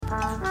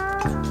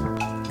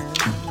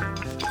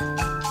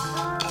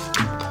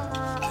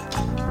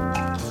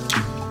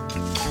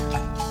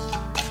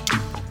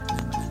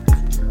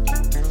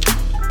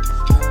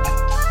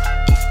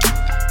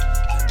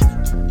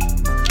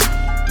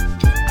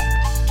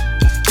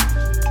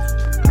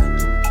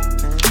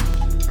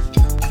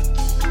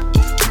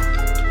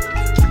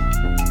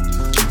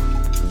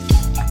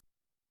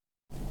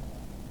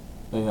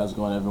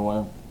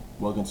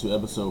Welcome to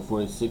episode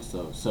 46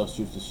 of Self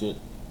Shoots the Shit.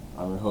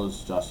 I'm your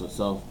host, Joshua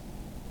Self.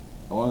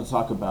 I want to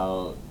talk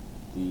about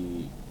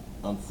the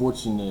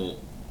unfortunate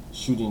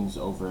shootings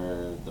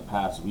over the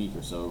past week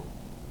or so.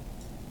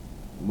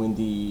 When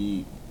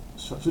the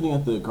shooting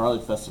at the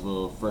Garlic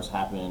Festival first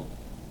happened,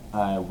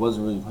 I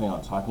wasn't really planning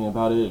on talking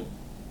about it.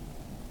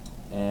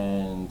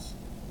 And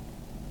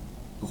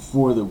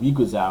before the week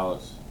was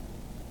out,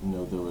 there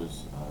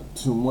was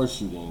two more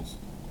shootings.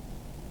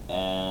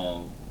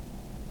 And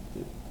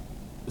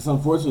it's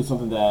unfortunately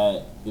something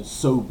that is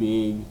so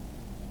big,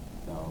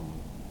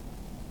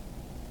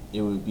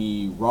 it would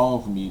be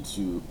wrong for me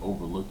to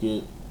overlook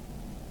it.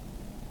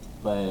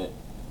 But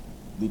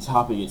the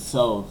topic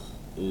itself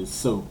is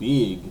so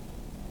big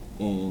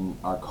in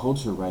our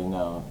culture right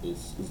now,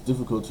 it's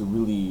difficult to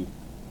really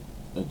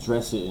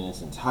address it in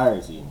its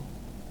entirety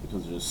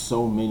because there's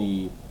so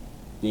many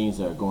things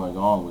that are going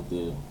on with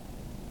it.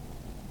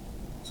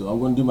 So I'm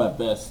going to do my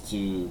best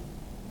to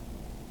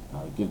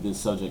give this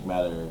subject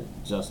matter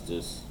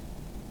justice.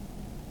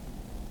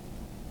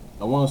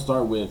 I want to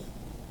start with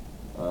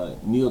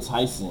Neil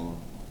Tyson.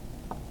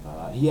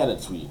 He had a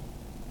tweet,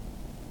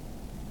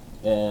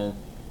 and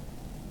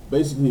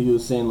basically he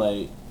was saying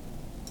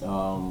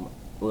over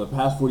the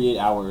past 48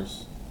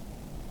 hours,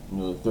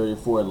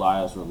 34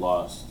 lives were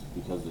lost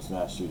because of this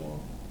mass shooting,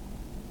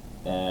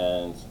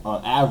 and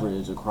on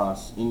average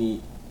across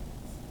any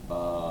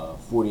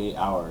 48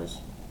 hours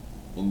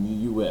in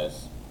the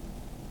U.S.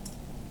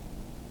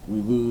 we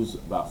lose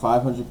about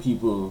 500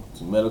 people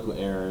to medical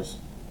errors,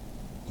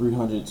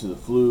 300 to the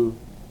flu,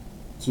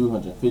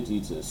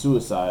 250 to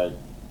suicide,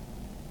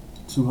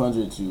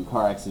 200 to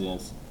car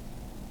accidents,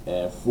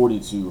 and 40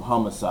 to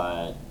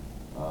homicide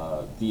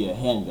via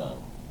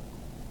handgun.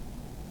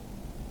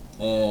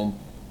 And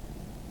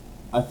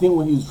I think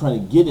what he was trying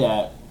to get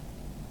at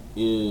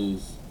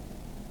is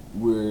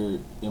we're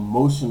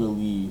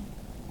emotionally,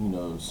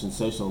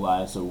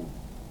 sensationalized. So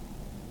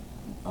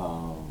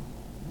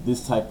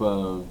this type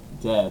of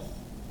death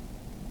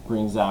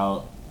brings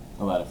out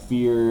a lot of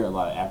fear, a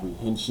lot of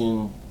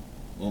apprehension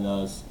in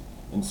us,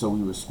 and so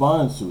we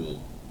respond to it.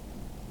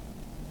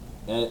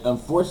 And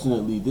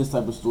unfortunately, this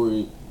type of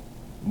story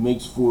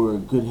makes for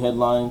good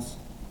headlines,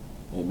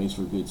 it makes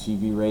for good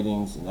TV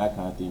ratings and that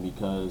kind of thing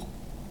because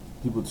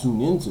people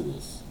tune into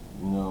this,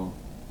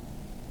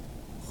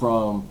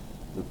 From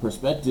the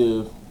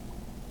perspective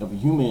of a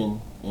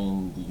human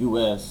in the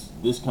U.S.,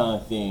 this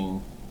kind of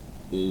thing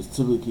is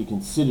typically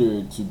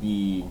considered to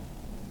be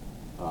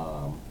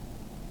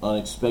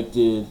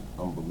unexpected,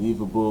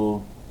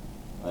 unbelievable,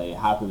 like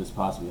how could this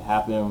possibly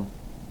happen?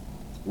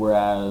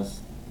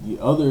 Whereas the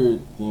other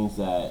things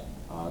that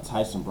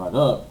Tyson brought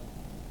up,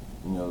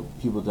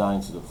 people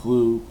dying to the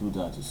flu, people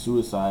dying to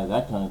suicide,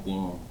 that kind of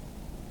thing,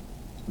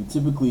 we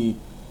typically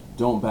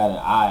don't bat an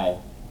eye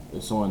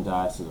if someone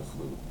dies to the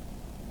flu.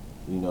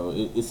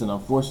 It's an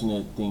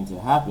unfortunate thing to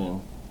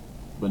happen,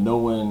 but no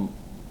one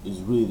is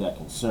really that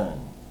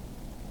concerned.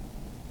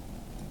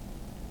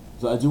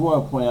 So I do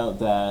want to point out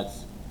that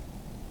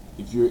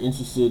if you're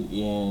interested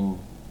in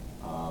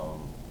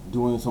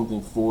doing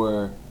something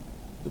for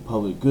the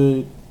public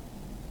good,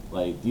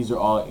 these are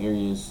all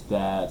areas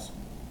that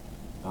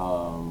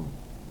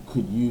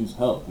could use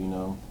help,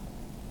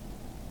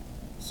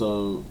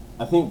 So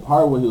I think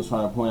part of what he was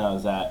trying to point out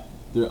is that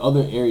there are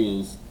other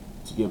areas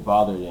to get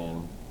bothered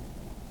in.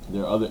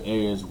 There are other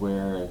areas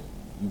where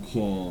you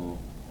can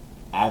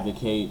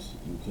advocate,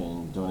 you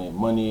can donate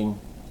money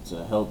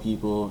to help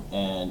people,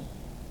 and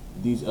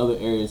these other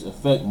areas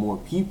affect more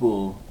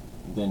people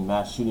than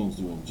mass shootings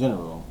do in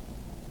general.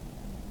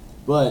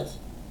 But,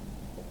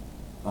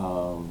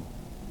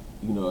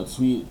 a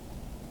tweet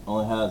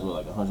only has,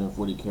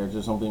 140 characters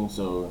or something,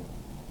 so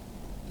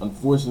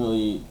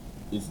unfortunately,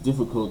 it's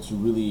difficult to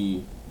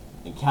really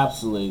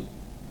encapsulate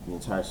the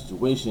entire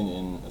situation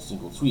in a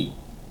single tweet.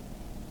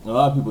 A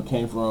lot of people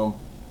came from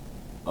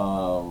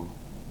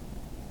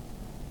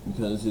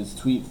because his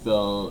tweet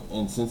felt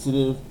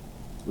insensitive,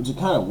 which it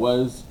kind of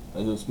was.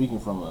 He was speaking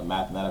from a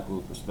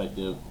mathematical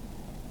perspective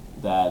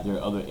that there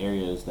are other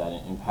areas that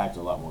impact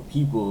a lot more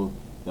people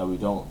that we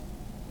don't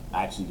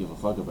actually give a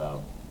fuck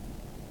about.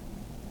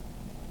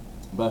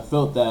 But I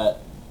felt that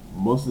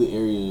most of the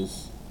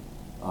areas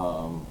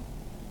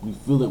we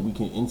feel that we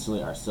can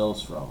insulate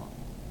ourselves from.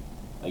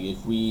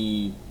 If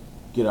we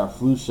get our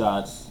flu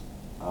shots,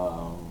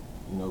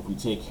 if we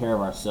take care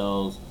of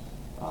ourselves,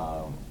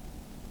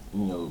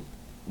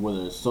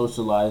 whether it's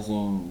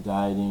socializing,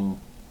 dieting,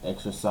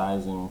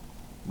 exercising,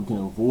 we can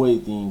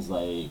avoid things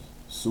like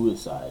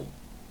suicide.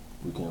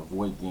 We can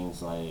avoid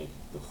things like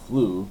the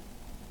flu.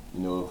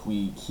 If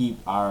we keep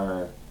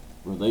our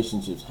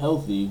relationships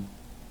healthy,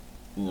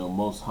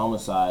 most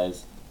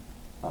homicides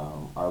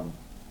are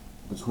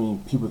between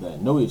people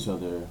that know each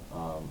other,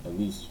 at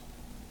least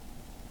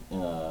in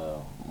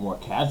a more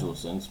casual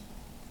sense,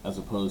 as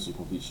opposed to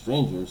complete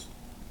strangers.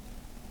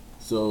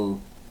 So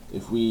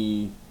if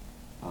we,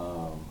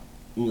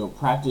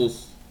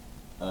 practice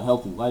a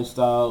healthy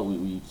lifestyle,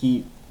 we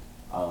keep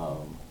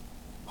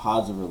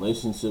positive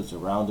relationships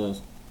around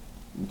us,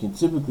 we can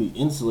typically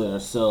insulate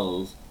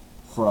ourselves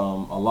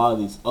from a lot of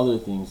these other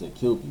things that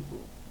kill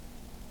people.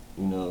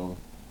 You know,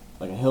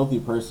 like a healthy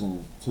person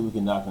is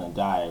typically not going to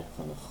die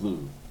from the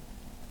flu,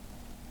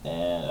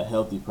 and a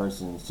healthy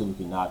person is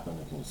typically not going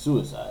to commit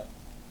suicide.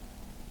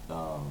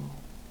 Um,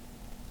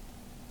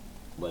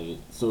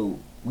 so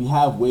we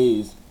have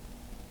ways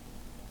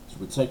to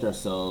protect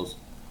ourselves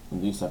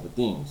from these type of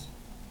things.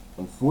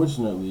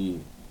 Unfortunately,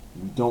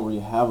 we don't really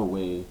have a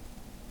way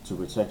to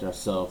protect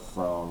ourselves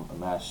from a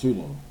mass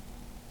shooting.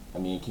 I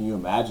mean, can you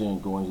imagine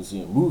going to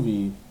see a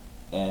movie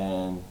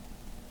and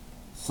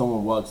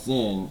someone walks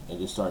in and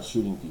just starts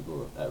shooting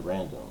people at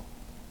random?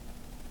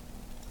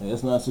 And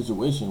that's not a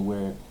situation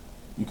where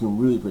you can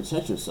really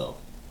protect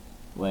yourself.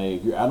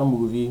 Like, you're at a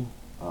movie,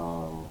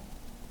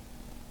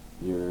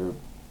 you're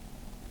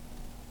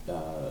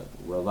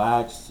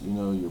relaxed,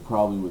 you're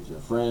probably with your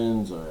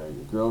friends or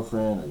your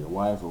girlfriend or your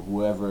wife or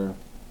whoever,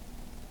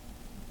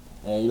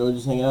 and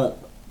just hanging out,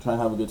 trying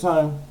to have a good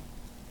time.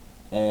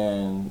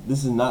 And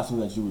this is not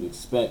something that you would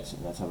expect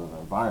in that type of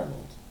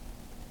environment,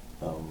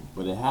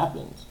 but it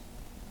happens.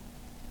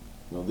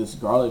 This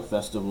garlic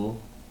festival,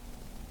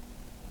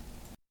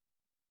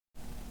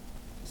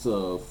 it's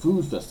a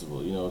food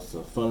festival. It's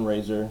a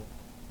fundraiser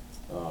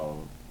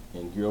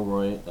in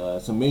Gilroy.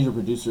 It's a major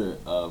producer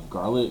of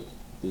garlic,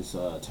 this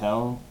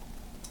town.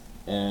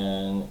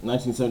 And in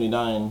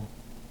 1979,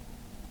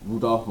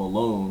 Rudolph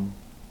Malone,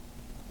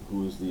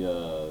 who was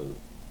the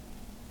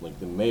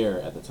mayor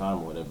at the time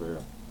or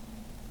whatever,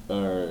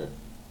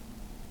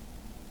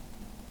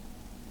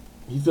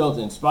 he felt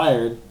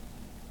inspired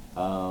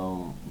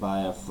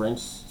by a French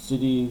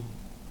city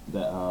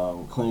that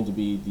claimed to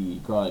be the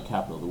garlic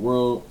capital of the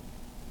world,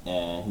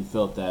 and he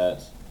felt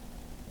that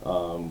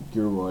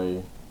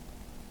Gilroy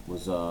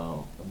was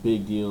a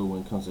big deal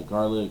when it comes to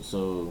garlic,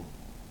 so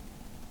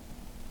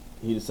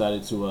he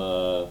decided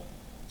to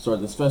start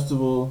this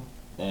festival,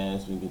 and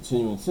it's been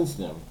continuing since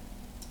then.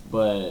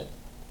 But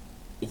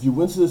if you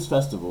went to this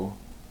festival,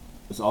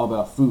 it's all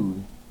about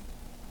food,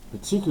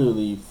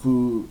 particularly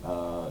food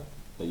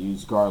that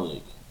use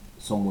garlic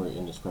somewhere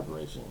in this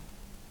preparation.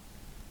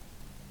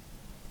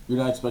 You're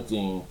not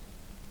expecting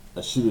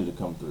a shooter to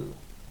come through.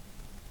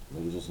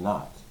 You're just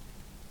not.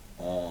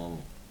 And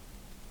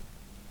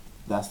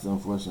that's the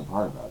unfortunate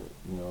part about it.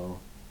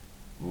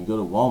 When you go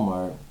to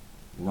Walmart,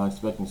 you're not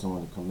expecting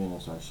someone to come in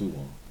and start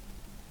shooting.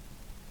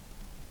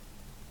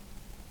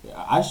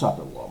 Yeah, I shop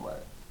at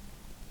Walmart.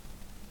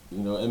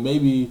 And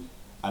maybe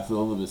I feel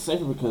a little bit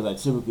safer because I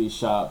typically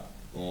shop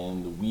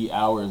in the wee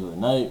hours of the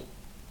night.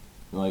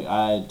 Like,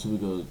 I typically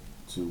go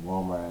to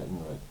Walmart,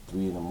 at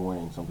 3 in the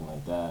morning, something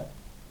like that.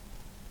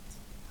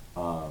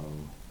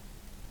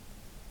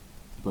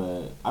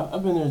 But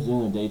I've been there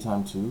during the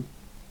daytime too,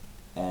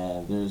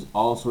 and there's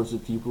all sorts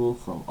of people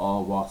from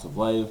all walks of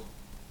life.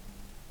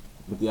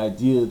 But the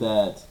idea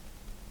that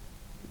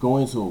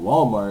going to a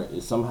Walmart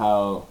is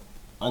somehow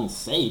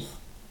unsafe,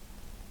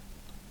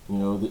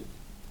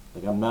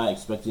 like, I'm not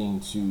expecting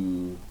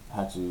to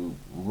have to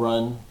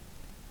run.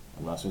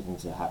 I'm not expecting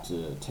to have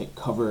to take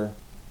cover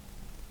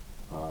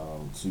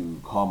to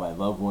call my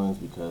loved ones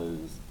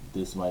because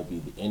this might be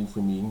the end for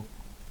me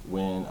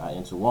when I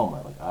enter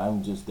Walmart. Like,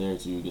 I'm just there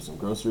to get some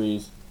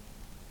groceries,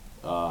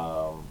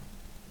 some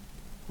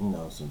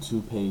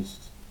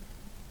toothpaste,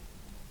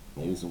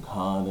 maybe some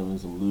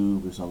condoms, some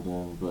lube or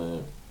something,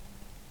 but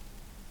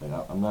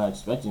I'm not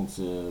expecting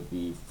to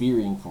be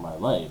fearing for my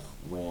life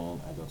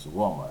when I go to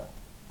Walmart.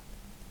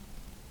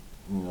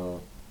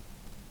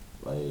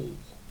 Like,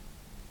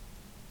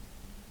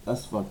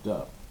 that's fucked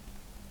up.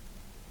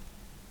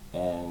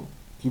 And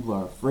people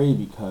are afraid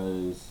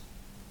because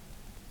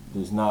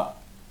there's not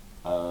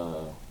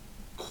a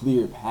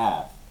clear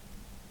path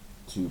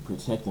to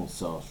protect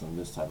themselves from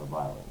this type of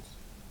violence.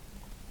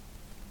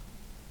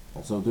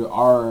 And so there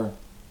are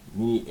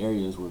many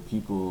areas where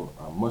people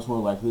are much more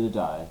likely to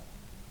die,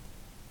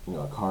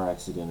 a car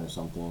accident or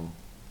something.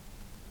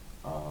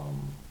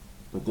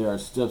 But there are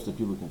steps that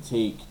people can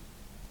take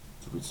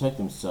to protect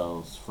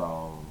themselves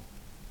from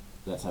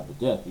that type of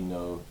death.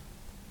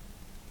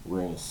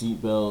 Wearing a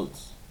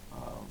seatbelt,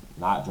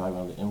 not driving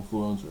under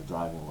influence or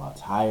driving while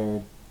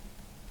tired.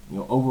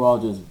 Overall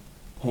just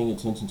paying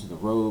attention to the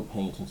road,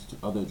 paying attention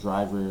to other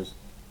drivers,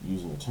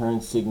 using a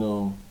turn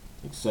signal,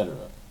 etc.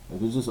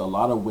 There's just a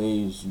lot of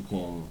ways you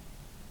can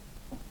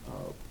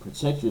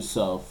protect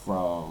yourself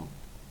from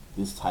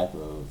this type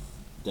of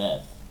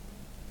death.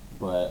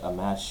 But a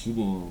mass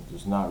shooting,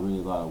 there's not really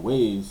a lot of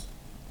ways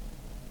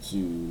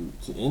to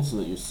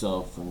insulate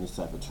yourself from this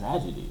type of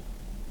tragedy.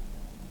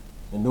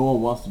 And no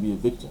one wants to be a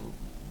victim.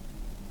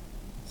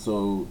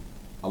 So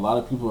a lot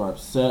of people are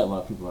upset, a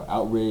lot of people are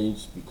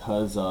outraged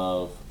because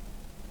of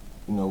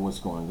what's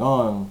going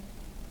on,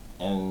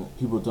 and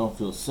people don't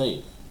feel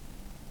safe.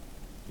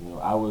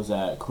 I was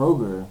at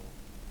Kroger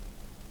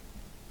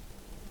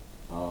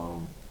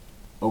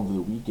over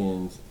the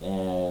weekend,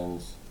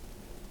 and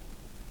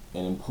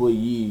an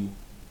employee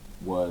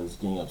was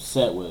getting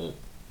upset with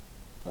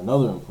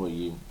another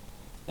employee,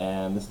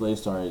 and this lady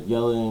started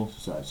yelling,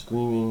 she started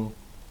screaming,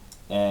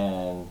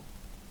 and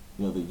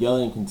the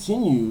yelling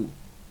continued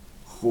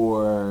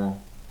for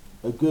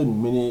a good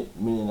minute,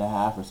 minute and a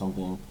half or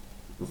something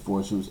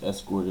before she was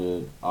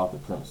escorted off the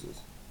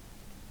premises.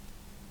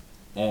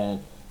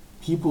 And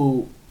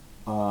people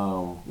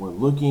were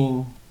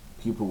looking,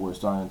 people were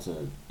starting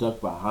to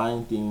duck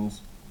behind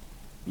things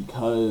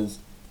because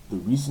the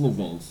recent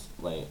events,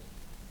 like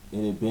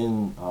it had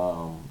been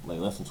like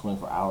less than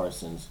 24 hours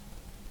since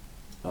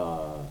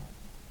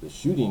the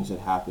shootings had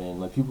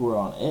happened. Like people were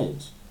on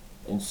edge,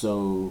 and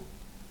so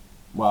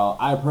while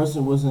I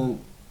personally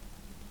wasn't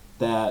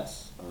that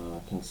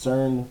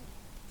concerned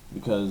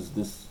because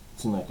this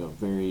seemed like a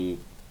very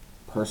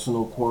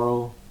personal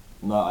quarrel.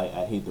 Not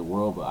I hate the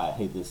world, but I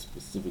hate this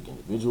specific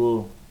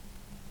individual.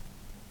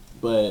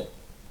 But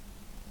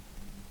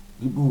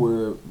people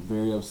were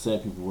very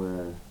upset. People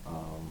were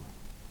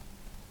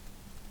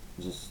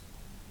just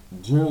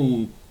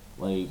generally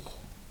like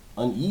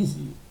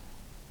uneasy,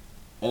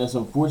 and it's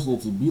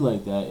unfortunate to be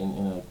like that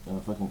in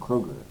a fucking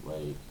Kroger.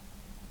 Like,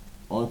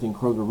 only thing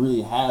Kroger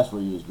really has for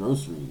you is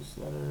groceries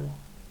that are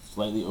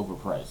slightly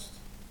overpriced.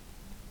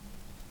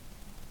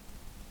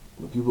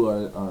 But people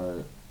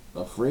are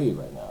afraid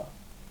right now.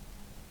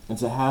 And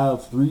to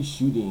have 3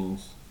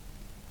 shootings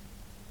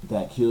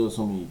that killed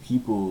so many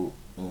people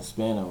in the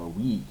span of a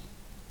week,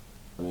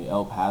 I mean,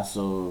 El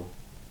Paso,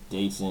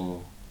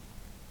 Dayton,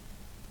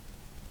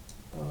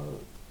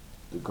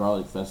 the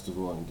Garlic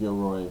Festival in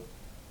Gilroy,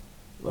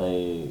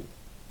 like,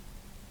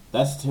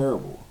 that's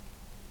terrible.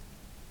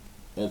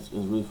 It's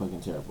really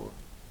fucking terrible.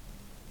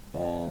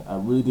 And I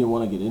really didn't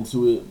want to get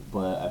into it,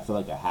 but I feel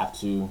like I have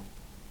to.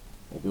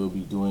 Like, it would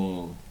be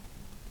doing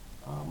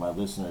my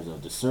listeners a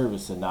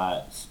disservice to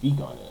not speak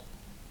on it.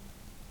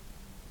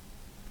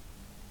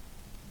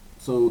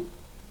 So,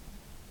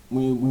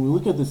 when we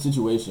look at the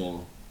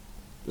situation,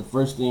 the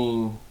first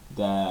thing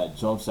that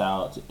jumps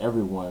out to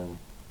everyone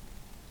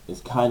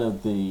is kind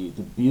of the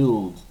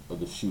build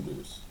of the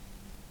shooters.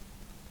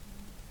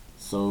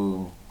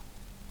 So,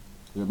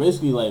 they're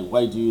basically like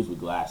white dudes with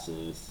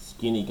glasses,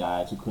 skinny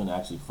guys who couldn't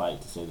actually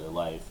fight to save their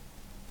life.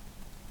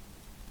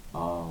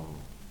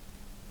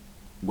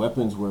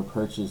 Weapons were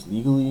purchased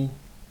legally,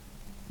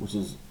 which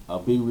is a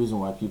big reason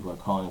why people are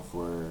calling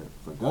for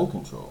gun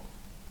control.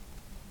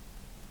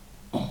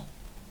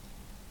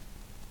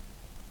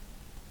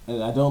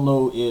 And I don't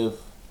know if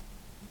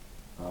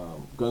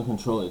gun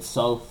control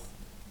itself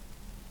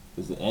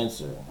is the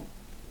answer.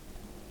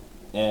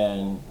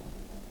 And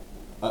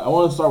I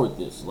want to start with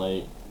this.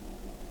 Like,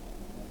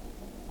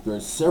 there are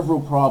several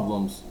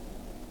problems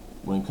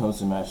when it comes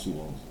to mass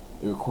shootings.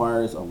 It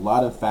requires a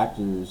lot of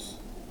factors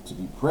to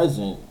be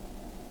present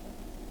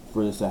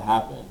for this to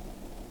happen.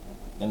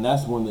 And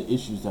that's one of the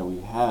issues that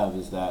we have,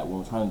 is that when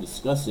we're trying to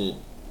discuss it,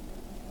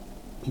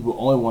 people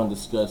only want to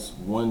discuss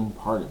one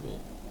part of it.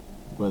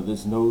 But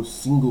there's no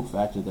single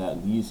factor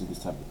that leads to this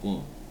type of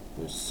thing.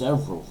 There's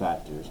several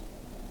factors.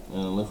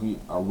 And unless we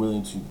are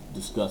willing to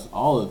discuss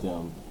all of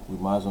them, we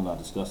might as well not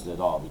discuss it at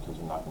all, because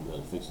we're not going to be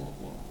able to fix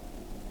anything.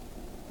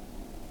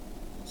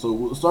 So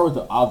we'll start with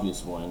the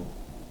obvious one,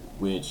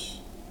 which,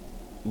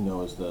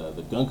 is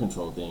the gun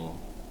control thing.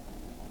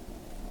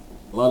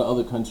 A lot of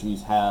other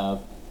countries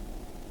have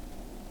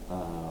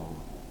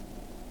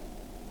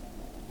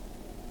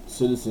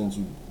citizens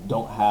who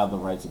don't have the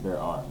right to bear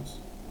arms.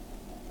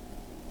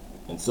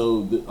 And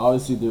so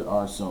obviously there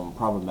are some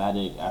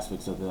problematic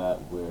aspects of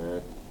that,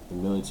 where the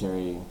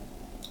military,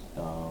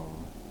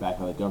 backed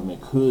by the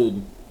government,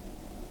 could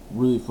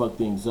really fuck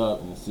things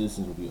up and the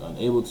citizens would be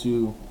unable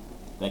to.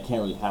 That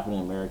can't really happen in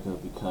America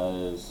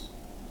because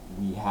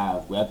we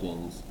have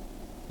weapons,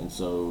 and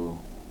so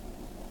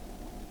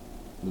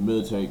the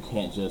military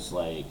can't just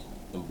like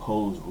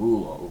impose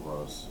rule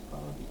over us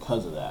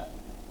because of that.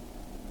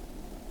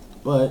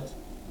 But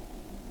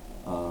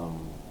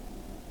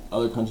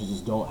other countries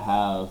just don't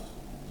have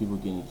people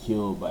getting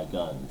killed by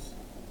guns,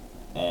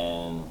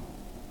 and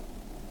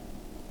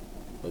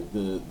like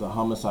the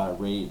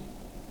homicide rate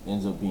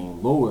ends up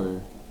being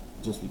lower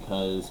just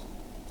because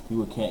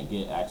people can't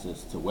get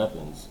access to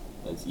weapons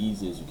as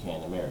easy as you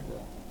can in America.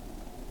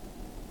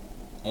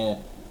 And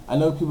I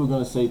know people are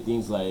going to say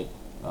things like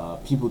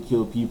people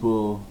kill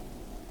people,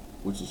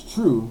 which is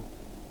true,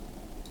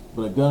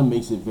 but a gun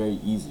makes it very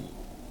easy.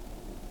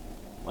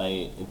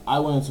 Like, if I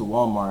went into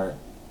Walmart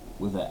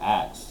with an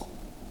axe,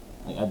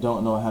 like, I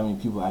don't know how many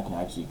people I can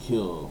actually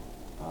kill.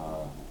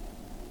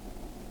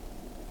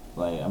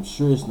 Like, I'm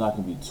sure it's not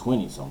going to be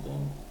 20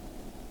 something.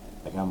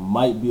 Like, I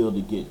might be able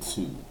to get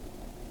 2,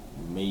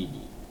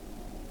 maybe.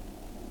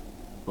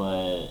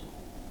 But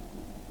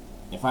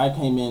if I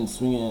came in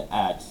swinging an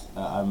axe,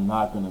 I'm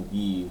not going to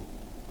be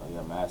like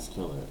a mass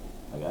killer.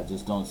 Like, I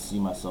just don't see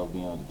myself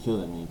being able to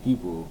kill that many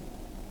people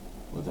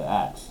with an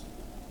axe.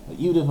 Like,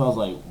 even if I was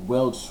like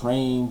well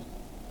trained,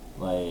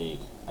 like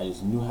I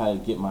just knew how to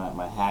get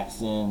my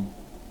hacks in,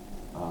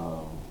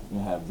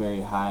 have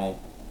very high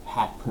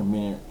hack per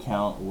minute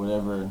count or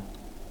whatever.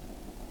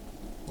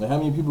 Like, how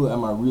many people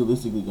am I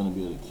realistically going to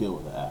be able to kill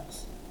with an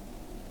axe?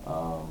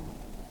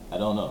 I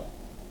don't know.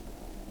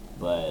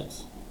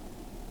 But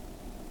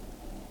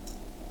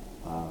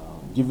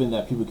Given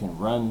that people can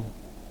run,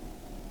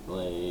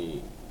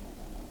 like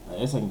I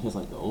guess I can catch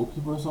like the old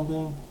people or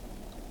something.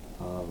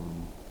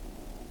 Um,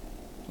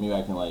 Maybe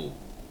I can like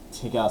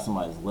take out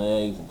somebody's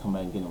legs and come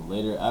back and get them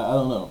later. I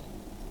don't know.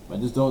 I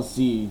just don't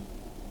see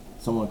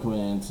someone coming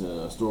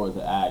into a store with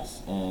an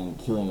axe and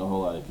killing a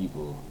whole lot of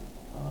people.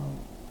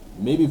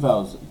 Maybe if I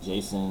was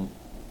Jason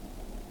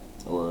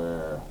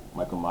or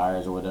Michael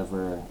Myers or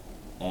whatever,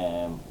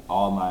 and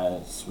all my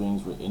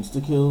swings were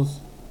insta kills,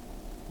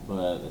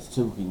 but that's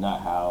typically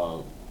not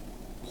how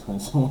killing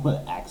someone with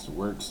an axe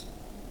works.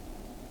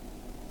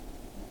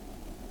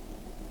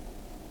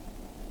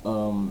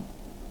 Um,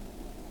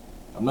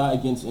 I'm not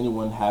against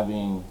anyone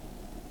having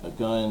a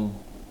gun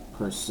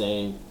per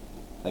se.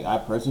 Like I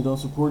personally don't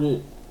support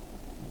it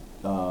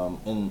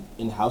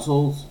in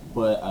households,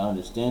 but I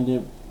understand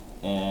it,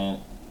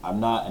 and I'm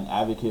not an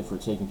advocate for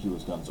taking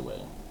people's guns away.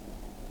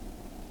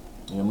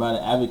 And I'm not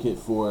an advocate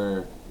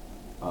for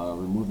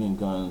removing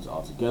guns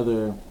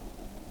altogether,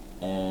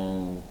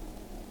 and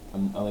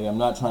I'm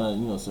not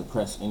trying to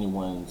suppress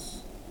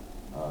anyone's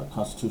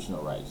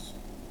constitutional rights.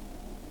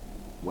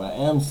 What I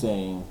am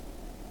saying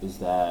is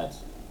that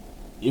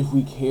if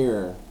we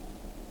care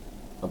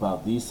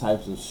about these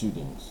types of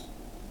shootings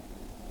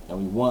and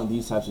we want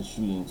these types of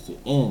shootings to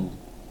end,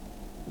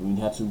 we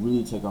have to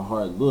really take a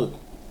hard look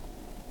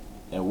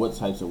at what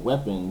types of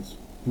weapons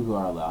people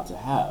are allowed to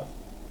have.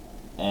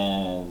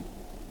 And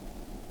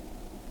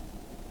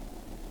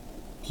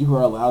people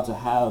are allowed to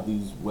have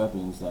these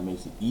weapons that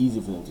makes it easy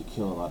for them to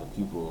kill a lot of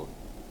people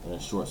in a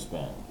short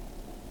span.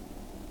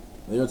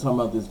 They were talking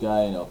about this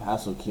guy in El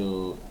Paso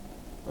killed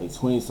like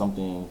 20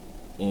 something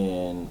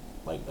in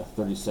like a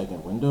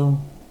 30-second window,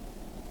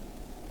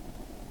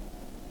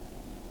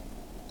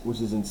 which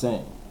is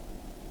insane.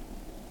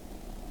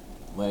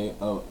 Like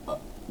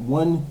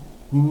one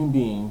human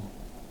being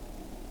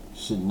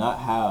should not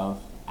have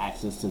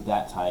access to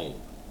that type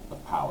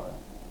of power.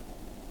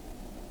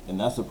 And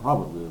that's the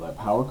problem, really. Like,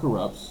 power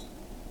corrupts.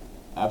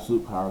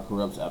 Absolute power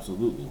corrupts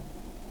absolutely.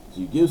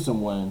 So you give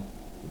someone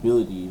the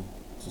ability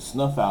to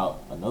snuff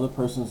out another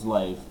person's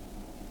life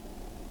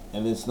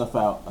and then snuff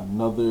out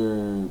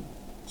another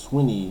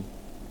 20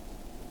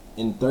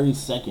 in 30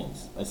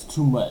 seconds. That's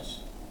too much.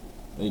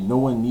 Like, no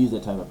one needs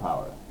that type of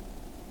power.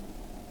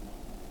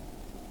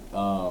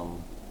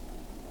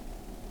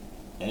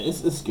 And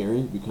it's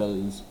scary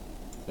because,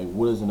 like,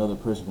 what is another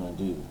person gonna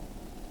do?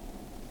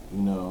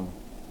 You know,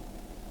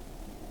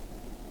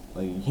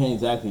 like, you can't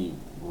exactly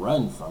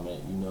run from it.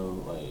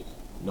 Like,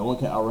 no one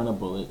can outrun a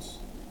bullet.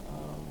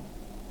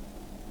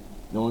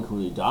 No one can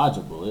really dodge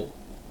a bullet.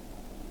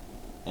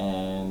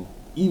 And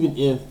even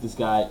if this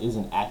guy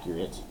isn't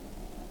accurate,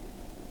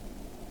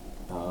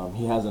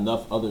 he has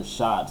enough other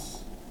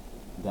shots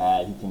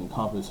that he can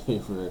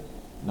compensate for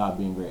not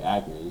being very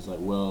accurate. It's like,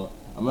 well,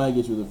 I'm gonna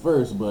get you the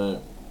first,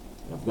 but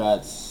I've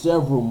got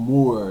several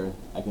more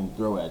I can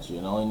throw at you,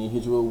 and I only need to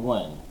hit you with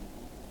one.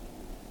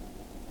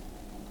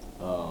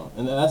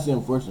 And that's the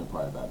unfortunate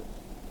part about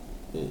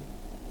it.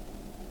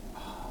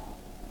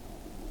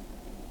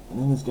 And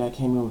then this guy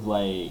came in with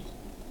like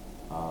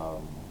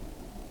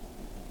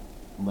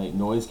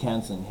noise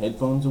canceling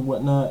headphones and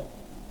whatnot.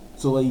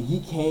 So like he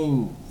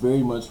came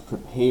very much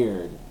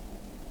prepared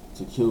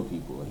to kill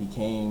people. He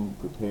came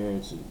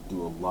prepared to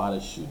do a lot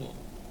of shooting.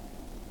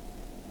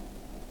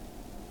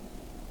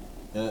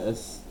 And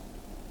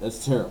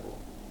that's terrible.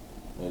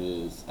 It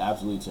is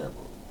absolutely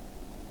terrible.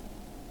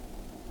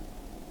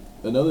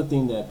 Another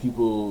thing that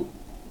people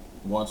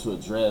want to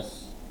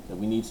address that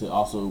we need to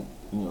also,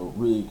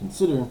 really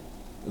consider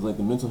is like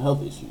the mental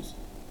health issues.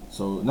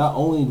 So not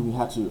only do we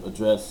have to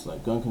address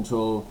like gun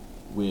control,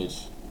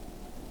 which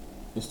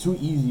it's too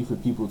easy for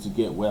people to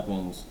get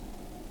weapons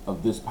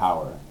of this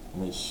power,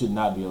 and they should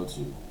not be able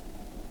to.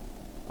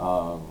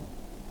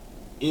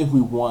 If we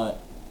want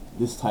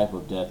this type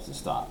of death to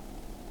stop,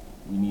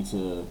 we need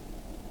to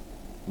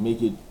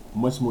make it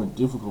much more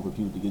difficult for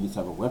people to get this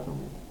type of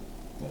weaponry.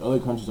 And other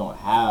countries don't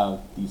have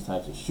these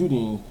types of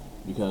shootings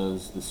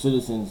because the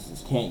citizens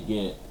just can't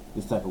get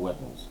this type of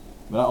weapons.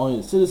 But not only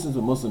the citizens,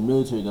 but most of the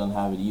military doesn't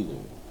have it either.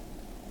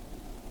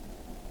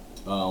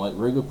 Like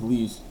regular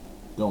police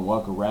don't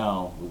walk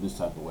around with this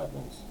type of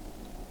weapons.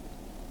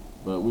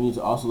 But we need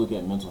to also look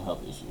at mental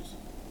health issues.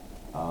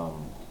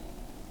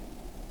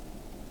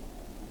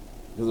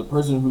 Because a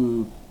person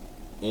who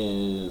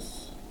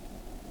is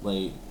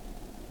like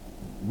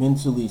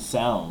mentally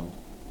sound,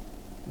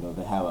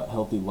 they have a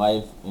healthy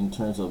life in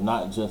terms of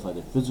not just like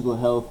their physical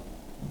health,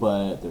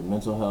 but their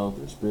mental health,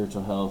 their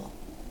spiritual health.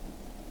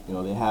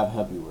 They have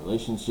happy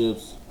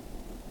relationships.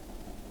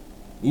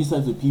 These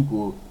types of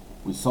people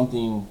with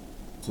something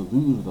to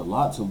lose, with a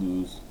lot to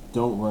lose,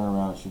 don't run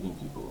around shooting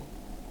people.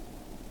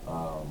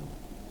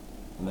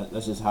 And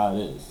that's just how it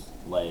is.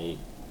 Like,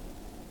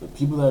 the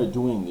people that are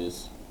doing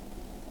this,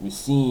 we've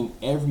seen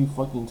every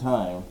fucking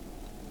time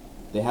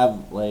they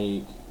have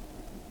like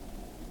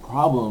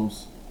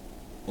problems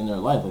in their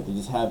life. Like, they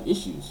just have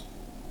issues.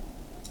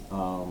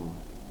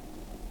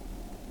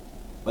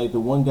 Like the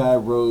one guy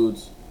rode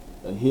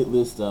a hit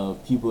list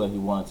of people that he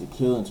wanted to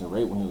kill and to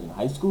rape when he was in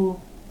high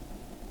school.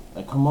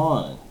 Like, come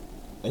on.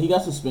 And he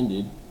got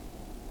suspended.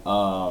 He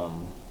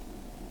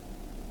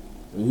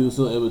was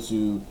still able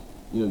to,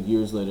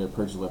 years later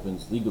purchase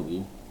weapons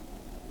legally.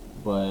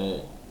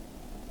 But,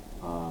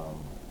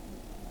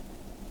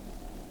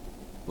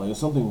 like, there's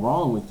something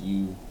wrong with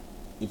you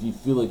if you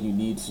feel like you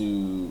need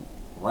to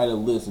write a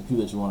list of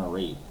people that you want to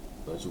rape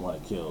or that you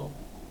want to kill.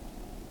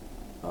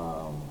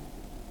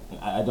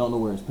 I don't know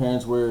where his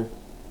parents were,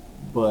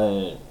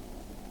 but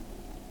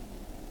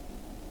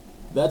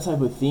that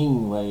type of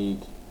thing, like,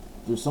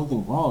 there's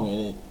something wrong,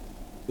 and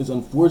it's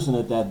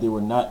unfortunate that they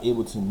were not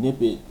able to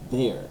nip it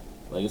there.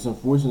 Like, it's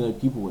unfortunate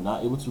that people were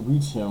not able to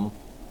reach him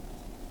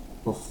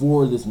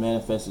before this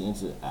manifested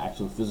into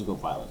actual physical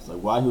violence.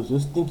 Like, while he was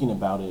just thinking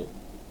about it,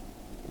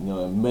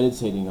 and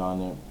meditating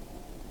on it,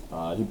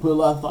 he put a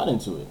lot of thought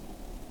into it.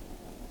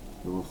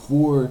 But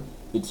before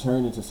it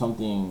turned into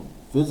something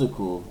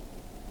physical,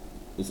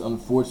 it's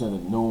unfortunate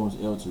that no one was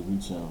able to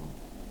reach him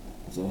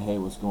and say, hey,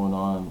 what's going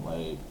on?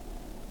 Like,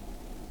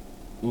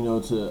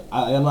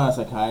 I'm not a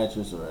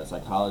psychiatrist or a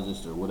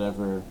psychologist or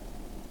whatever,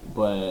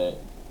 but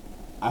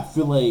I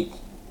feel like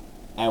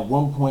at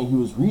one point he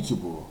was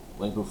reachable.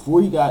 Like,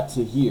 before he got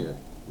to here,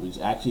 which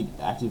is actually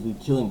actively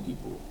killing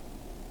people,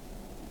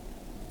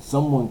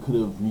 someone could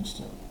have reached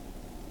him.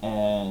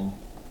 And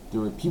there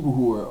were people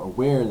who were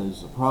aware that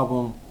there's a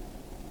problem,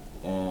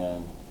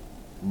 and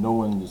no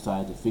one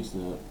decided to fix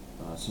the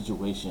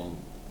situation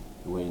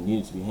the way it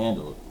needed to be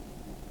handled.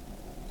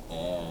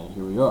 And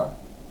here we are.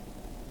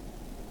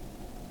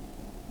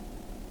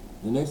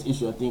 The next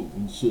issue I think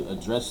we should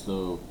address,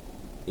 though,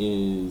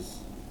 is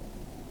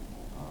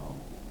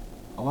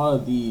a lot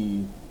of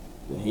the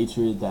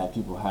hatred that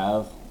people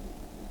have.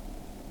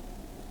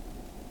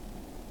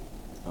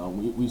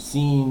 We've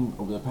seen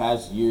over the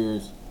past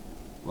years,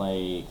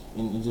 like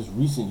in just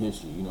recent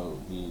history,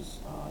 these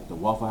the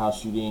Waffle House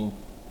shooting,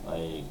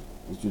 like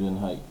this dude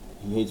didn't like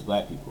he hates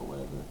black people or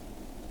whatever.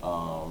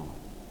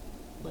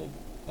 Like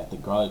at the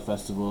Garlic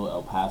Festival,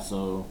 El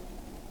Paso,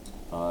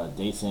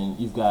 Dayton,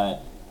 you've got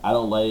I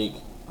don't like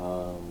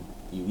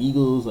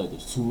illegals, like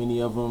there's too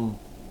many of them,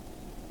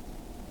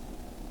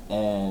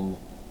 and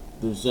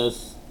there's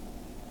just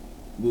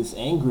this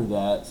anger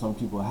that some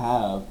people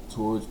have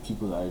towards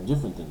people that are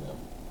different than them.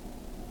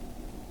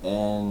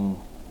 And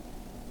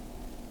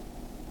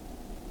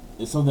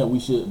it's something that we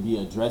should be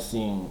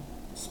addressing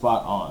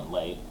spot on.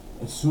 Like,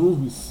 as soon as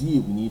we see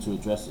it, we need to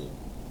address it.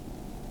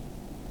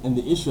 And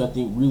the issue, I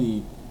think,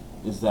 really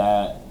is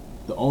that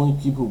the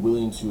only people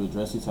willing to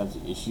address these types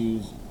of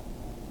issues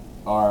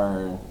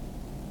are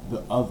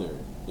the other.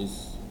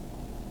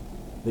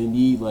 They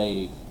need,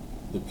 like,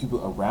 the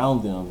people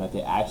around them that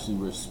they actually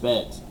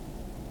respect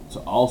to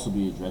also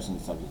be addressing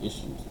these types of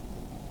issues.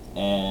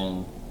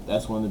 And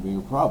that's one of the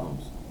bigger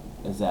problems,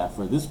 is that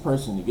for this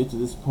person to get to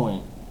this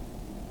point,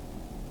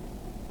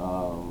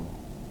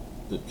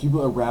 the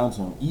people around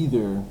him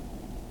either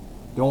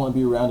don't want to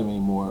be around him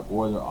anymore,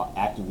 or they're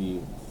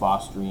actively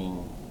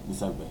fostering this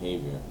type of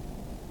behavior.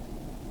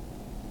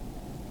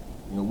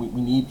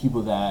 We need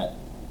people that,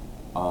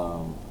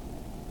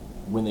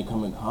 when they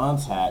come in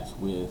contact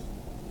with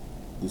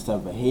this type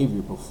of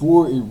behavior,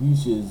 before it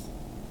reaches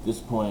this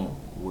point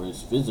where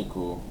it's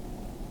physical,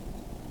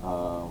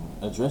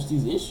 address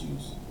these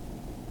issues.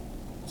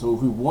 So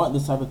if we want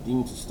this type of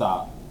thing to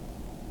stop,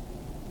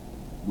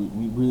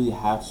 we really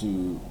have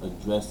to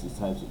address these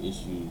types of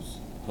issues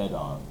head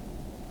on.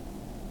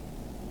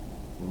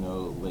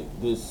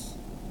 Like this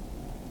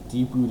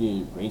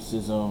deep-rooted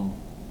racism,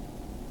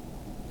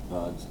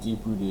 this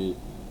deep-rooted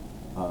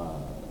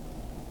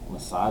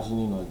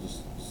misogyny,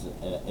 just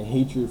a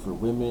hatred for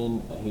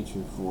women, a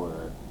hatred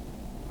for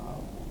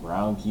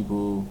brown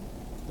people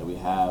that we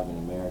have in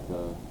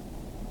America.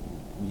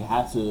 We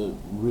have to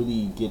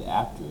really get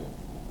after it.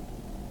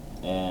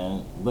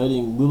 And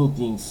letting little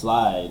things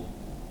slide,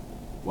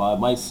 while it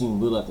might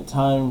seem little at the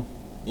time,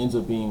 ends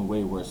up being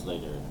way worse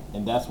later.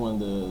 And that's one of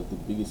the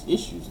biggest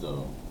issues,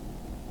 though,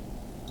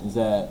 is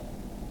that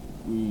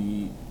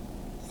we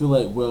feel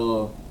like,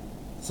 well,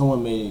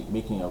 someone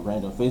making a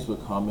random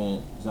Facebook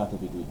comment is not that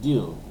big of a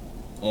deal.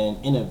 And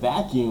in a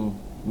vacuum,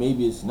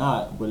 maybe it's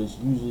not, but it's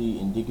usually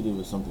indicative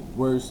of something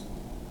worse.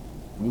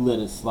 We let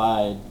it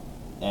slide,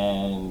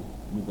 and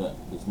we let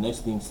this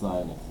next thing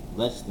slide, and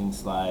the next thing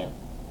slide,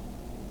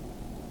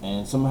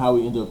 and somehow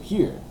we end up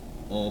here.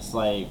 And it's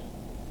like,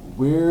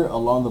 where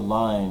along the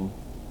line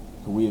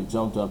could we have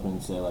jumped up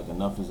and said, like,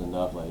 enough is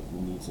enough, like,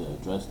 we need to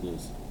address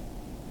this,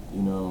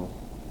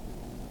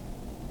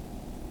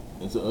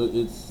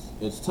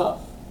 it's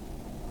tough.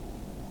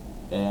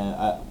 And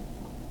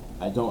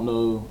I don't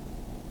know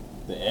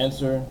the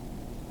answer,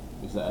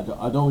 because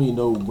I don't really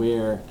know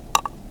where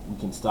we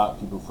can stop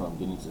people from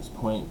getting to this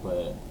point,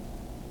 but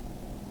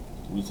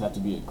we just have to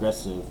be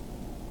aggressive,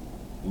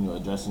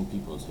 addressing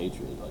people's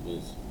hatred. Like,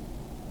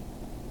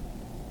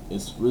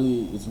 it's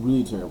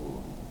really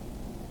terrible.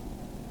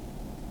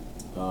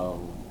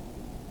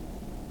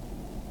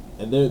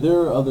 And there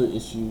are other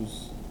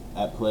issues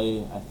at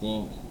play, I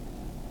think.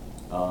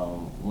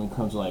 when it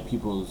comes to like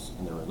people's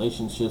in their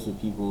relationships with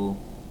people.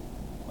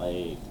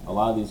 Like a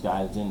lot of these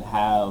guys didn't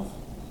have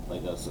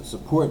like a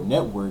support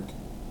network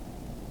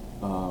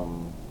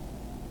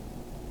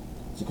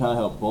to kind of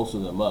help bolster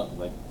them up.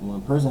 Like when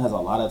a person has a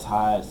lot of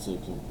ties to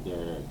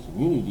their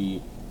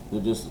community,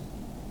 they're just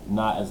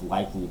not as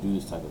likely to do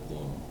this type of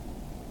thing.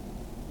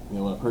 You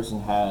know, when a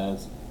person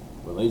has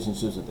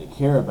relationships that they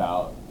care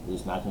about, they're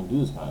just not going to do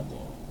this kind of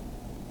thing.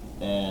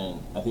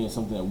 And I think it's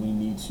something that we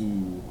need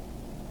to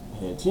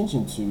pay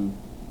attention to.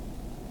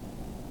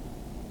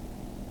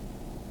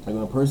 Like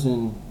when a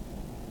person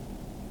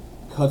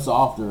cuts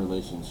off their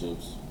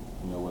relationships,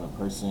 you know, when a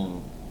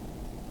person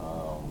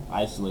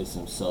isolates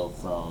himself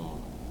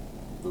from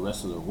the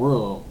rest of the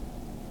world,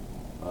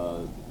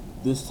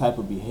 this type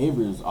of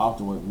behavior is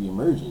often what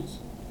reemerges.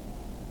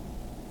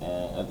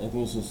 And I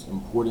think it's just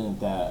important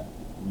that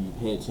we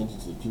pay attention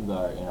to the people that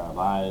are in our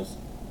lives.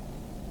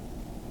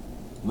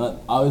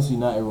 Obviously,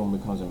 not everyone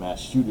becomes a mass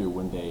shooter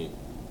when they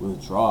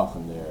withdraw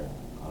from their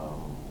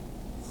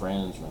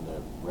friends, from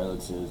their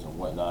relatives, and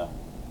whatnot.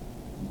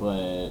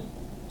 But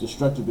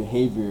destructive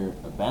behavior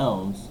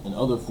abounds in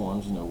other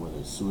forms, you know, whether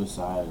it's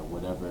suicide or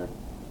whatever.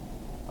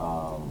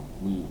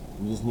 We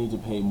just need to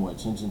pay more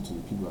attention to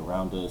the people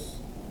around us.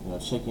 You know,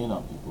 check in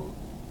on people.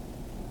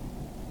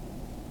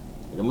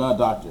 Like, I'm not a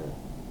doctor,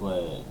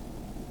 but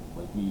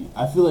like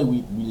I feel like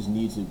we just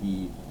need to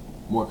be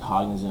more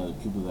cognizant of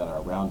the people that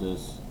are around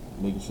us,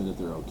 making sure that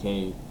they're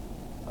okay.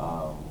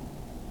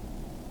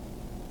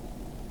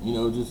 You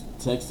know, just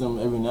text them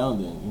every now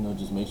and then. You know,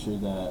 just make sure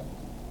that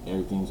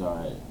everything's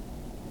alright.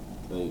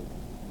 Like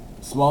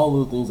small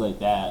little things like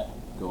that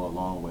go a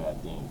long way, I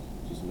think.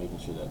 Just making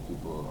sure that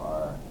people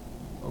are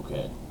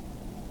okay.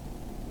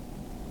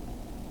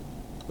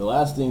 The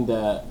last thing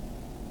that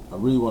I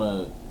really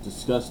want to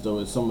discuss, though,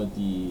 is some of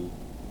the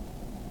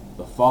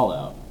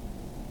fallout.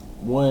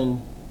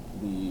 One,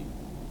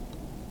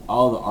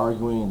 all the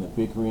arguing and the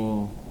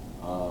bickering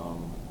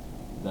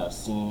that I've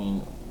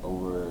seen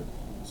over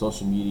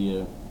social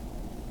media.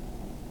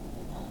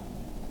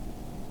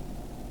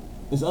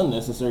 It's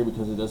unnecessary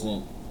because it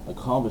doesn't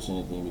accomplish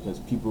anything, because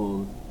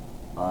people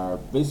are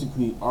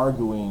basically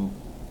arguing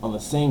on the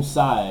same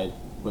side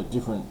but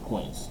different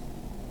points.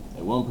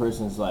 Like one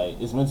person's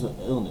like, it's mental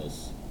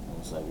illness, and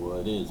it's like, well,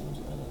 it is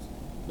mental illness.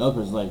 Another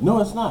person's like,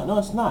 no, it's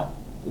not.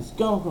 It's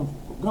gun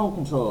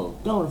control,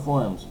 gun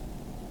reforms.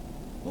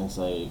 And it's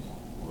like,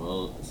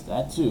 well, it's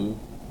that too.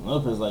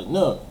 Another person's like,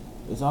 no,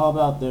 it's all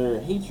about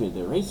their hatred,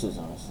 their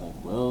racism. It's like,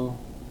 well,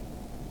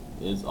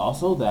 it's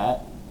also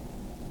that.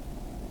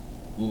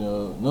 You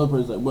know, another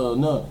person's like, well,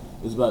 no,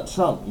 it's about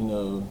Trump, you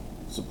know,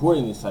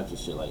 supporting these types of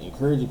shit, like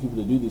encouraging people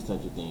to do these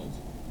types of things.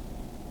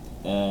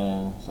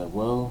 And it's like,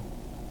 well,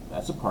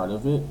 that's a part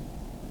of it.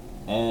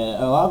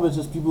 And a lot of it's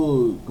just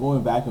people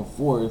going back and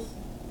forth,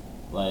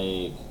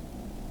 like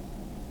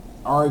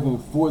arguing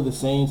for the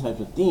same types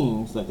of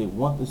things, like they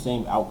want the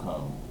same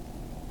outcome,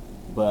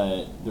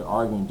 but they're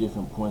arguing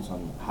different points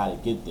on how to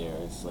get there.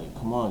 It's like,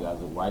 come on, guys,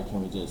 like, why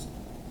can't we just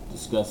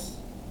discuss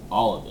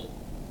all of it?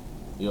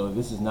 You know,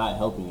 this is not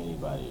helping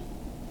anybody.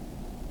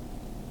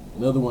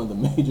 Another one of the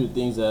major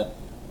things that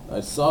I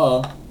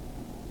saw,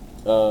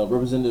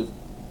 Representative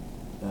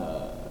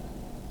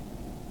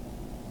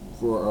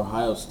for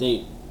Ohio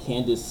State,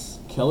 Candace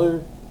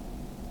Keller,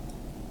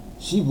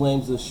 she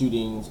blames the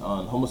shootings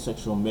on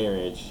homosexual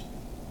marriage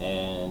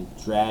and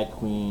drag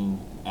queen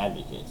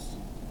advocates,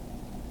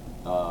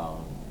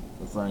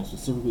 referring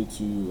specifically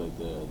to like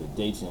the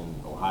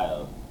Dayton,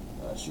 Ohio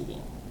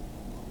shooting.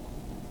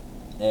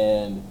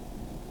 And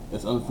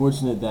it's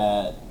unfortunate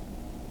that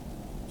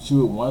she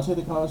would want to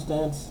take the kind of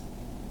stance,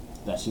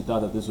 that she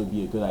thought that this would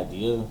be a good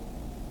idea.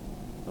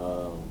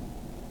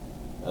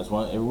 I just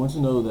want everyone to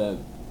know that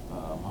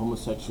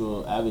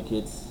homosexual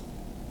advocates,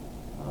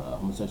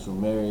 homosexual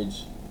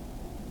marriage,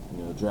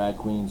 you know, drag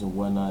queens and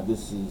whatnot,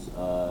 this is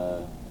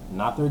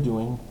not their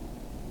doing.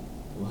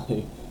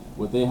 Like,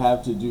 what they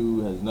have to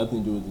do has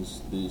nothing to do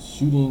with these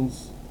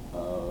shootings.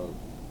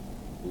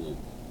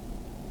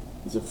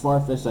 It's a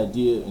far-fetched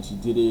idea, and she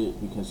did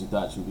it because she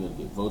thought she would be able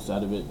to get votes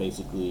out of it,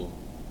 basically.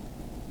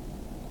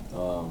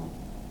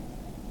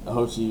 I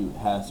hope she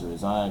has to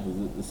resign,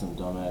 because it's some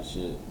dumbass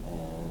shit,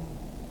 and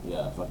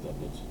yeah, fuck that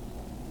bitch.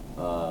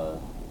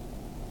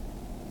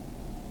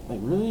 Like,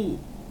 really?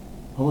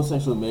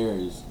 Homosexual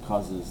marriage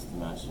causes the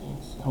mass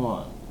shootings. Come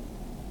on.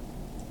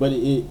 But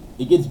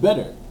it gets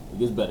better. It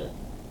gets better.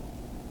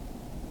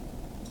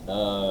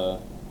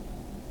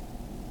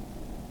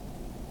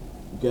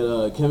 We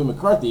got Kevin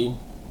McCarthy,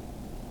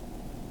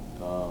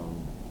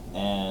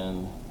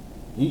 and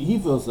he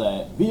feels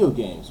that video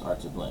games are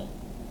to blame.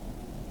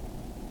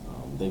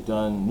 They've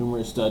done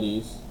numerous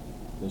studies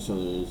that show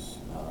there's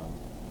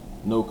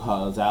no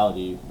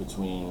causality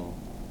between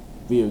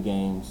video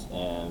games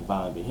and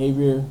violent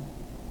behavior.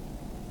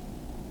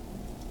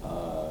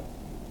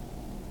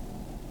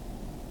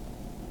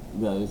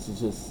 Yeah,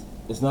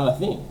 it's not a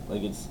thing.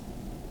 Like, it's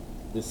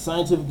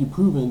scientifically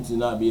proven to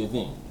not be a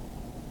thing.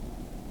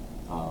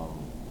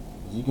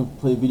 You can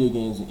play video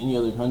games in any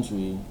other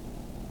country,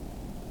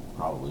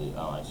 probably. I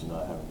don't actually know.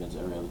 I haven't been to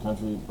every other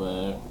country,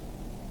 but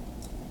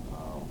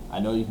I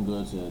know you can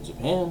go to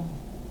Japan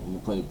and you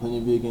can play plenty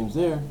of video games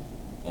there,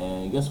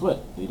 and guess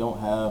what? They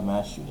don't have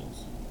mass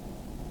shootings.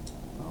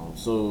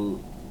 So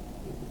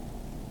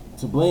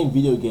to blame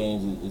video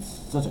games is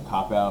such a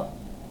cop out.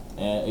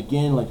 And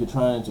again, like you're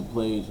trying to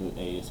play to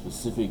a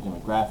specific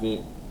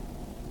demographic,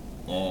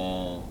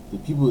 and the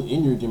people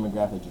in your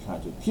demographic you're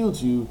trying to appeal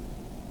to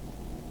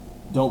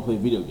don't play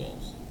video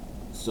games.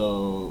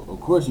 So of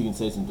course you can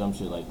say some dumb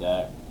shit like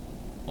that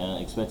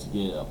and expect to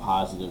get a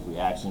positive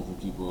reaction from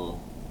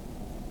people.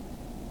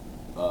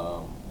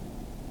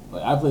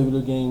 Like I play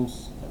video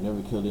games. I've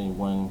never killed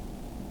anyone,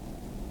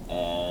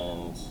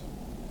 and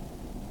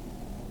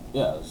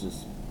yeah,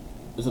 it's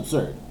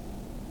absurd.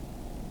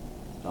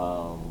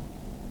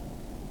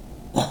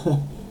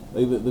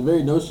 Like the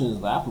very notion is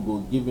laughable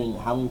given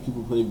how many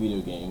people play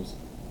video games,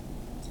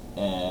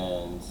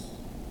 and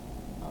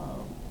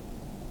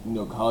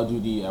Call of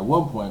Duty at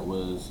one point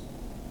was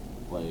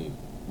like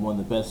one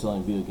of the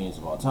best-selling video games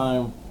of all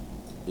time.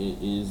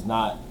 It is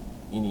not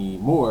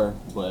anymore,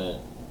 but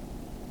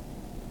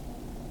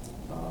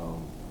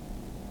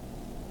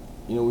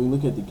when you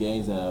look at the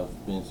games that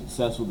have been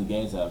successful, the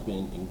games that have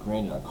been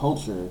ingrained in our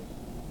culture,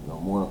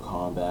 Mortal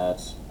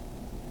Kombat,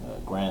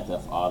 Grand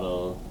Theft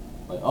Auto,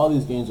 like all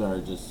these games are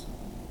just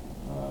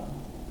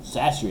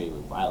saturated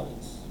with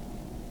violence.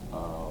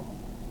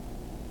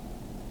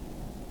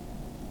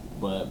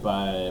 But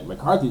by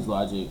McCarthy's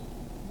logic,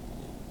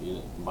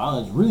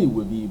 violence really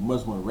would be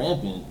much more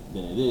rampant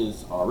than it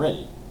is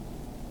already.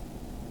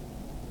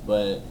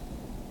 But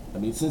I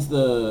mean, since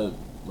the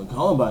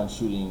Columbine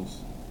shootings,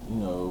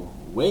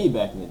 way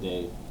back in the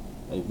day,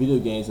 like video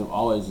games have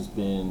always just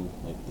been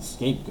like the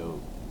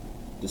scapegoat,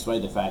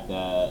 despite the fact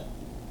that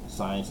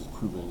science has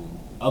proven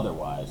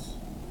otherwise.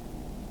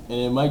 And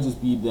it might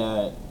just be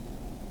that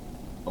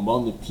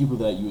among the people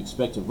that you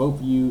expect to vote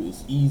for you,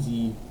 it's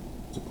easy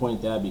to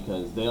point that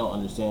because they don't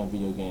understand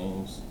video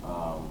games.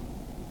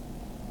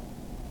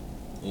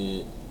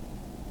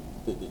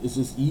 It's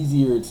just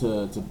easier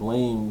to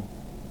blame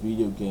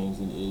video games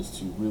than it is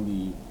to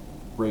really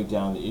break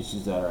down the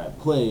issues that are at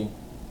play,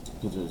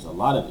 because there's a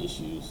lot of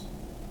issues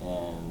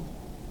and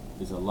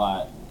it's a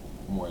lot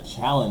more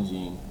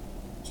challenging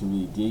to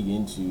really dig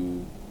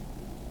into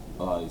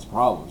these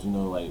problems.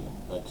 Like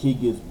a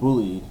kid gets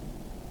bullied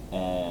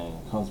and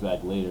comes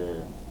back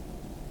later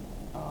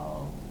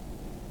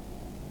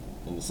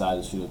and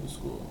decides to shoot up the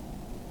school.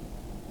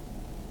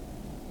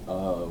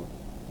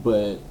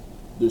 But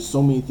there's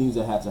so many things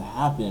that had to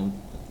happen.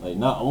 Like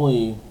not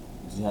only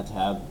does you have to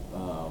have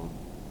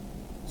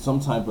some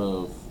type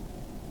of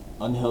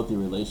unhealthy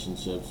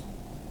relationships,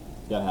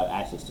 you gotta have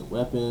access to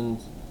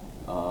weapons.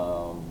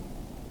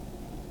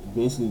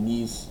 Basically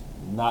needs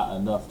not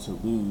enough to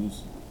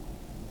lose.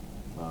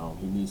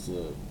 He needs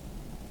to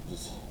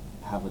just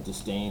have a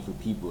disdain for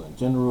people in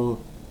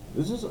general.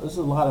 There's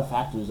a lot of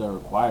factors that are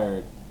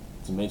required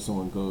to make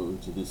someone go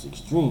to this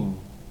extreme.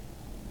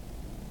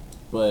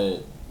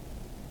 But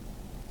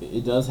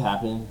it does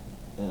happen,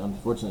 and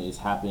unfortunately it's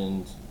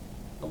happened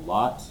a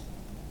lot.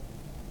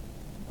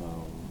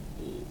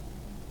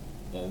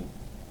 And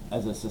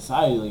as a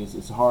society, like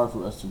it's hard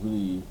for us to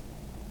really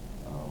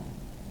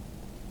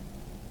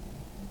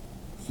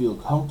feel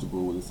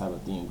comfortable with this type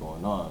of thing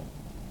going on.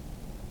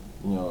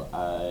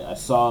 I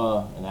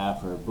saw an ad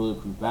for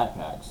bulletproof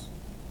backpacks,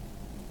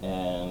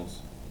 and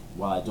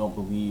while I don't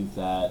believe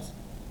that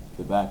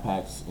the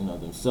backpacks in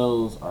of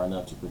themselves are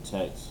enough to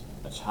protect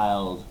a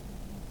child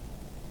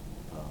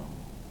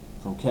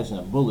from catching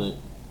a bullet,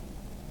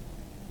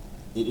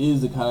 it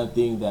is the kind of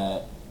thing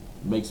that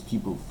makes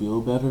people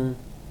feel better.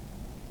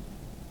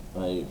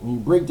 Like when you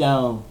break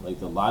down like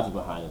the logic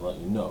behind it,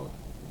 the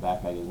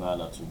backpack is not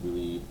enough to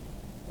really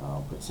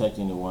protect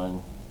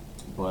anyone,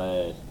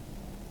 but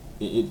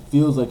it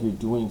feels like you're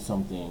doing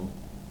something,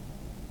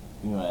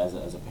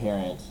 as a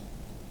parent.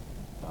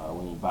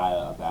 When you buy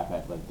a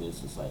backpack like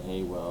this, it's like,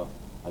 hey, well,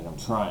 like I'm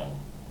trying.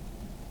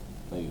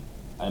 Like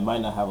I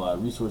might not have a lot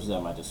of resources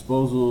at my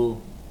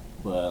disposal,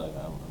 but like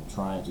I'm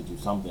trying to do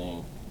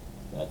something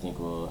that I think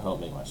will help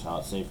make my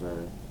child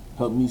safer,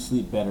 help me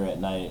sleep better at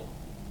night.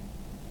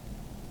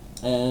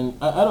 And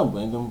I don't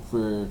blame them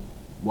for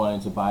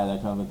wanting to buy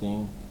that kind of a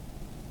thing.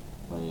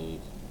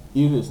 Like,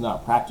 even if it's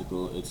not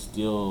practical, it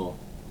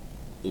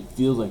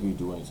feels like you're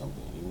doing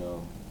something,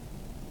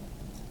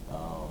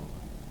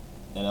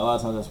 and a lot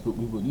of times that's what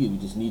people need. We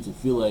just need to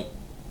feel like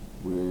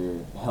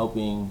we're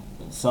helping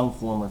in some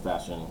form or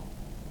fashion,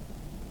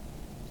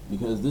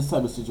 because this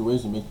type of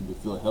situation makes people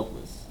feel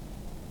helpless.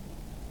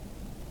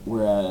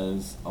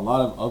 Whereas a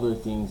lot of other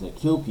things that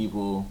kill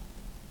people,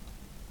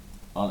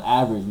 on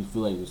average, we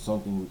feel like there's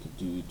something we could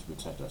do to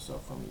protect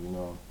ourselves from it,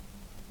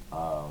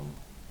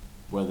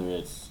 whether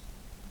it's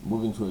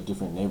moving to a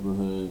different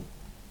neighborhood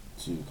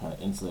to kind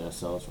of insulate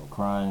ourselves from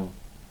crime,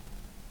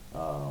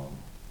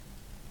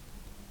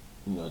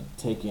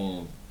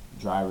 taking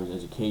driver's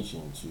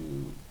education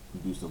to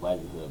reduce the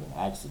likelihood of an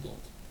accident,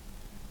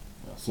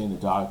 seeing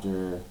the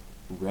doctor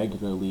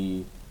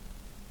regularly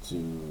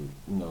to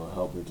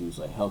help reduce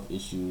like health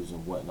issues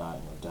and whatnot,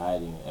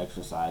 dieting and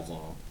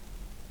exercising,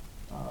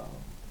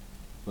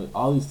 but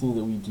all these things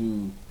that we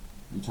do,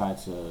 we try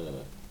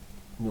to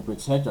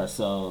protect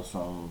ourselves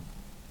from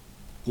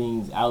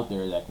things out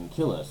there that can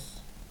kill us.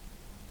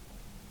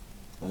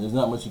 And there's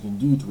not much you can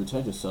do to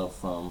protect yourself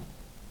from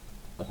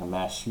like a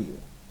mass shooter.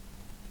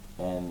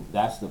 And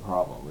that's the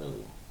problem,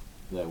 really.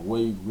 Like, what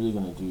are you really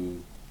gonna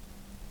do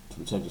to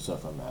protect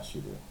yourself from a mass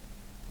shooter?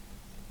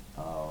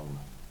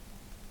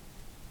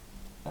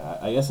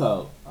 I guess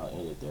I'll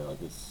end it there.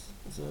 Like, it's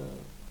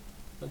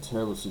a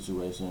terrible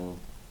situation.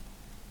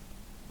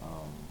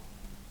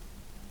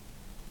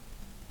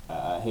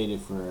 I hate it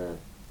for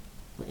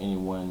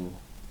anyone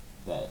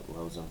that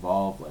was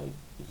involved. Like,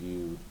 if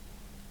you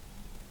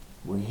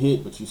were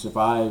hit but you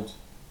survived,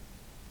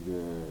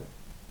 you're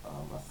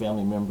a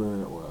family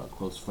member or a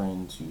close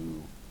friend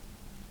to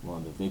one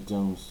of the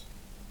victims.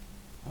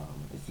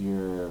 If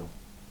you're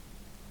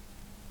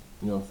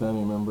a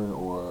family member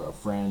or a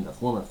friend, a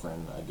former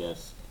friend, I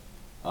guess,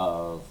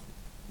 of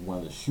one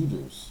of the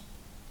shooters,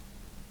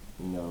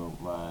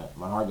 my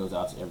heart goes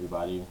out to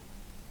everybody.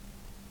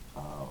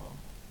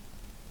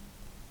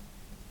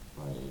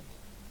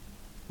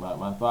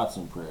 My thoughts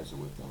and prayers are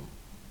with them.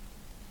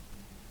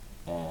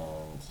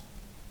 And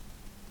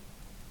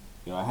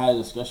I had a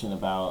discussion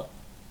about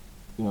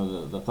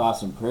the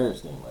thoughts and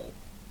prayers thing, like,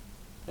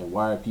 and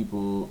why are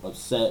people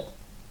upset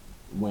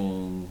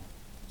when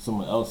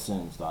someone else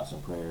sends thoughts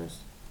and prayers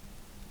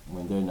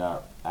when they're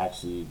not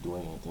actually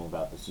doing anything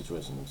about the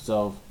situation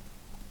themselves.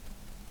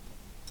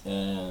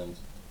 And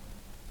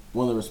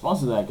one of the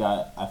responses that I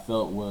got, I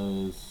felt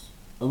was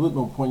a little bit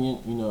more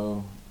poignant.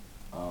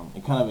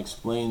 It kind of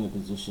explained the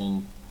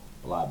position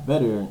a lot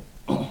better,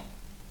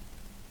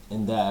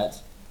 in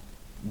that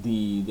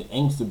the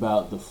angst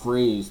about the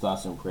phrase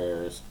thoughts and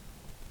prayers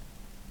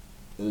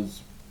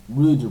is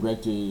really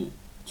directed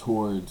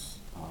towards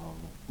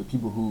the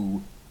people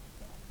who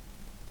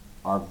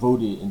are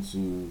voted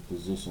into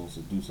positions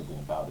to do something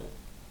about it.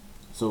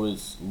 So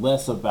it's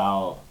less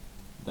about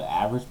the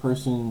average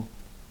person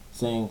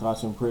saying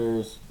thoughts and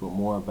prayers, but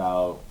more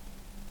about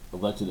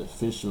elected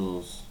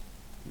officials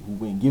who,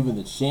 when given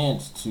the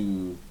chance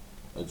to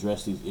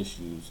address these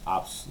issues,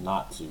 opts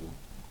not to.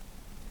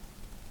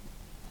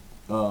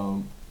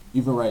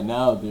 Even right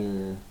now,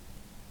 there's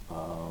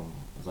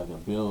like a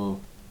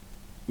bill,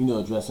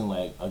 addressing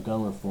like a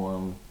gun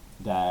reform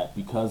that,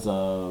 because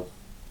of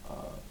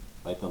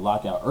like the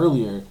lockout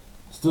earlier,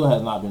 still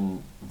has not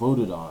been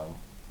voted on.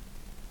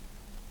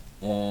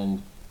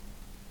 And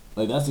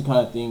like, that's the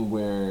kind of thing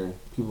where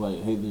people are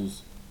like, hey,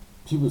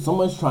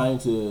 someone's trying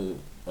to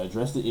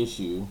address the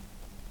issue,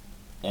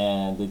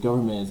 and the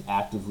government is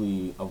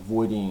actively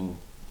avoiding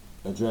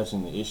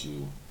addressing the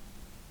issue.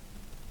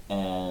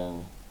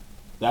 And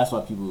that's why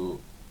people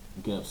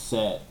get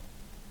upset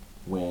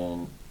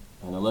when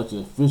an elected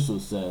official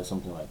says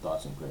something like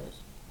thoughts and prayers.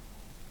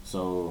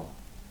 So,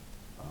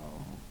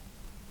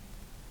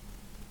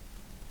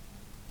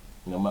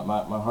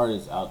 my heart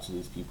is out to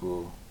these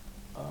people.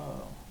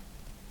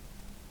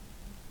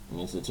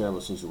 It's a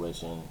terrible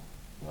situation.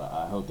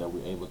 I hope that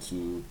we're able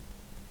to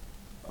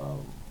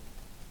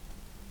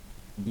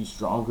be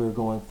stronger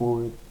going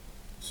forward,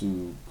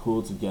 to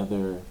pull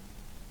together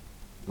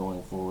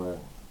going forward.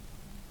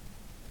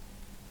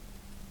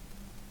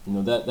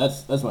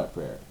 That's my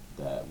prayer,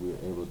 that we're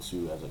able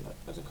to,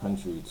 as a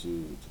country,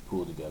 to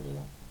pull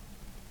together.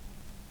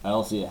 I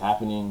don't see it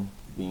happening,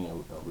 being a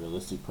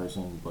realistic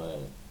person, but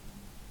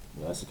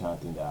that's the kind of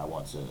thing that I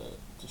want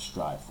to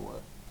strive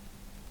for.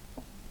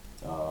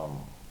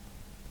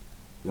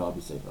 Y'all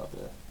be safe out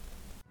there.